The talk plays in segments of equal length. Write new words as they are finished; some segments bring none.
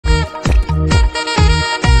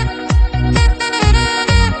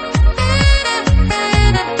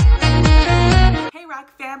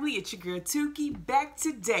It's your girl Tuki back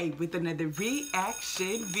today with another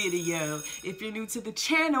reaction video. If you're new to the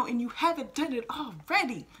channel and you haven't done it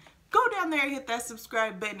already, go down there and hit that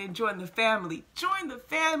subscribe button and join the family. Join the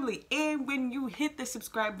family. And when you hit the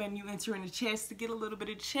subscribe button, you enter in a chance to get a little bit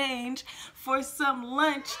of change for some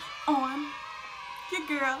lunch on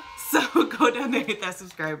your girl. So go down there and hit that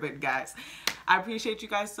subscribe button, guys. I appreciate you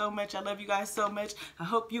guys so much. I love you guys so much. I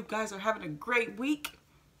hope you guys are having a great week.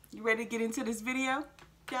 You ready to get into this video?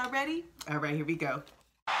 Y'all ready? All right, here we go.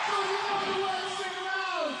 We're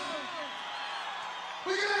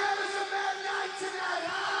gonna have us a mad night tonight,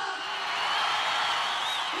 huh?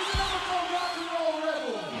 This is number called Rock and Roll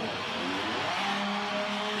Rebel.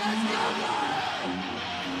 Let's go, boy!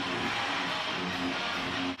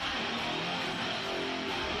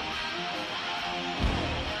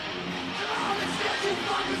 Come on, let's get you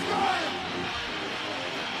fuckers going!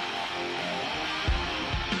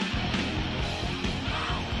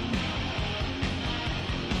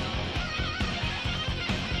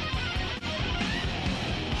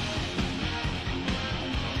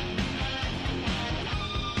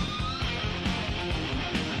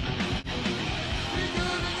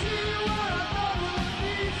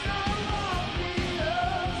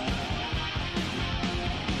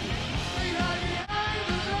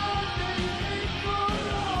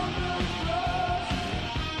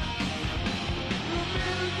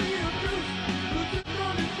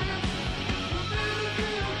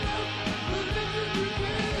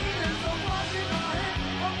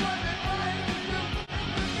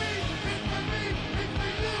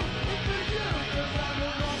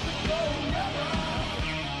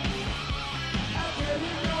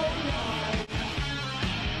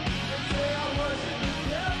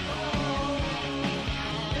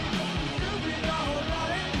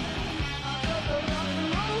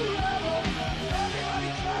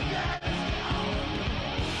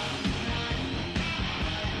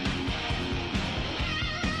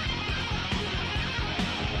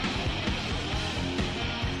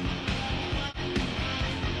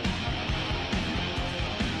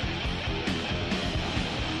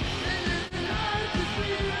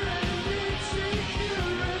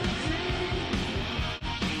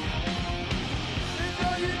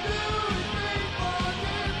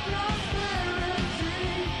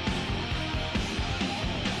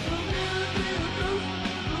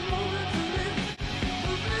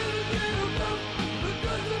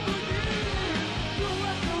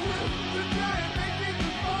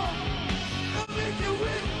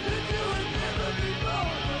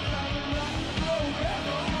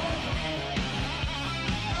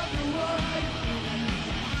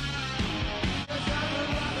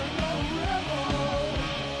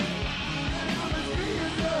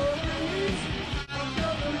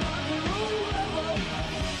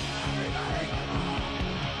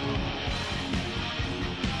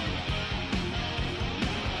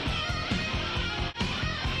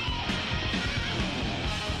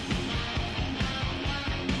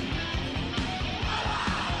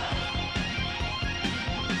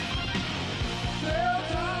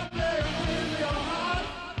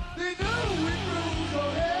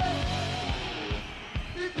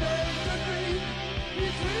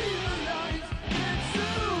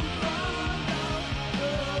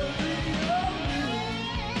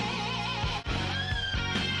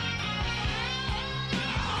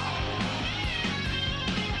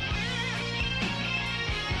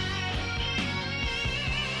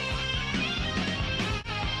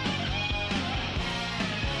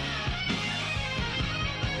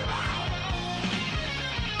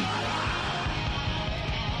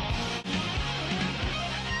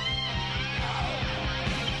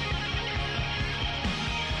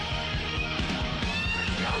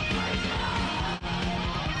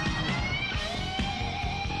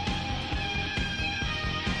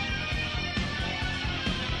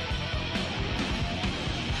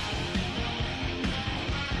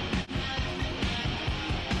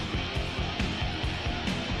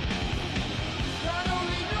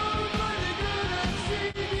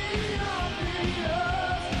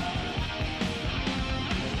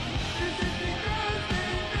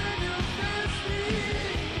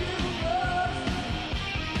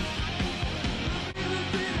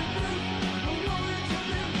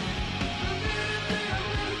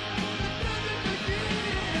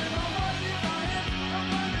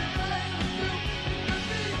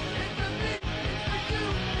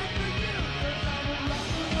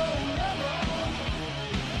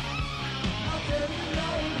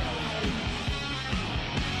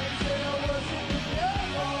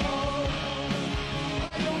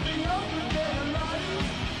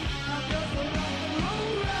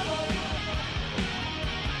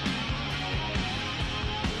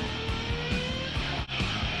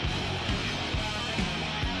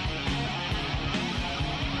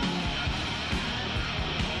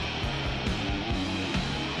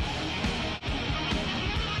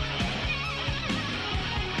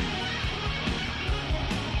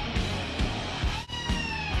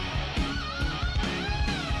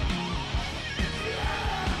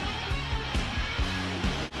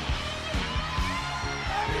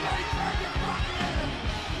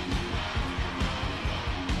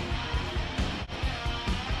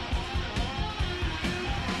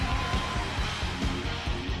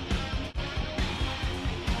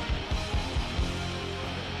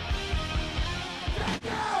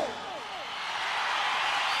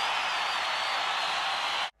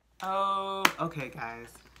 Okay, guys.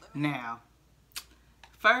 Now,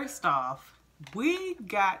 first off, we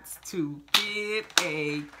gotta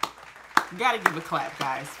give a clap,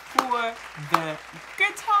 guys, for the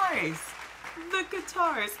guitars. The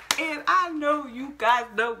guitars. And I know you guys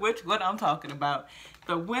know which one I'm talking about.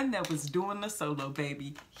 The one that was doing the solo,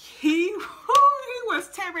 baby. He was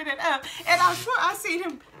tearing it up. And I swear I seen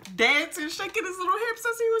him dancing, shaking his little hips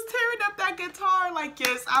as he was tearing up that guitar. Like,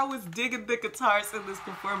 yes, I was digging the guitars in this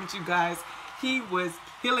performance, you guys. He was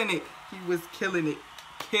killing it. He was killing it.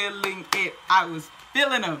 Killing it. I was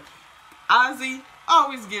feeling him. Ozzy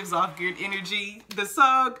always gives off good energy. The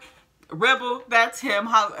song Rebel, that's him.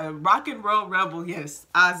 Rock and Roll Rebel, yes,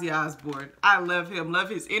 Ozzy Osbourne. I love him, love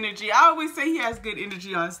his energy. I always say he has good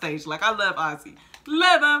energy on stage. Like, I love Ozzy.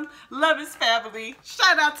 Love him, love his family.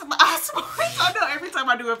 Shout out to the Osbournes. I know every time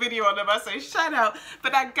I do a video on them, I say shout out,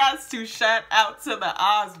 but I got to shout out to the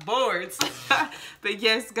Osbournes. But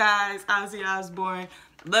yes, guys, Ozzy Osbourne,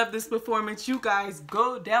 love this performance. You guys,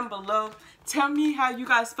 go down below. Tell me how you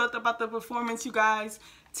guys felt about the performance, you guys.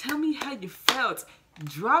 Tell me how you felt.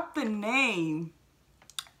 Drop the name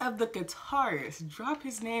of the guitarist. Drop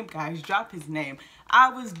his name, guys. Drop his name.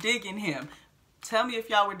 I was digging him. Tell me if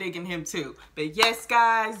y'all were digging him too. But yes,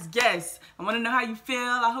 guys, yes. I want to know how you feel.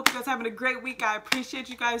 I hope you guys are having a great week. I appreciate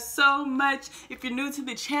you guys so much. If you're new to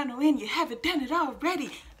the channel and you haven't done it already,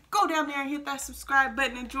 go down there and hit that subscribe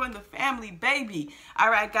button and join the family, baby. All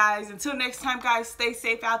right, guys. Until next time, guys, stay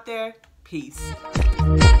safe out there. Peace.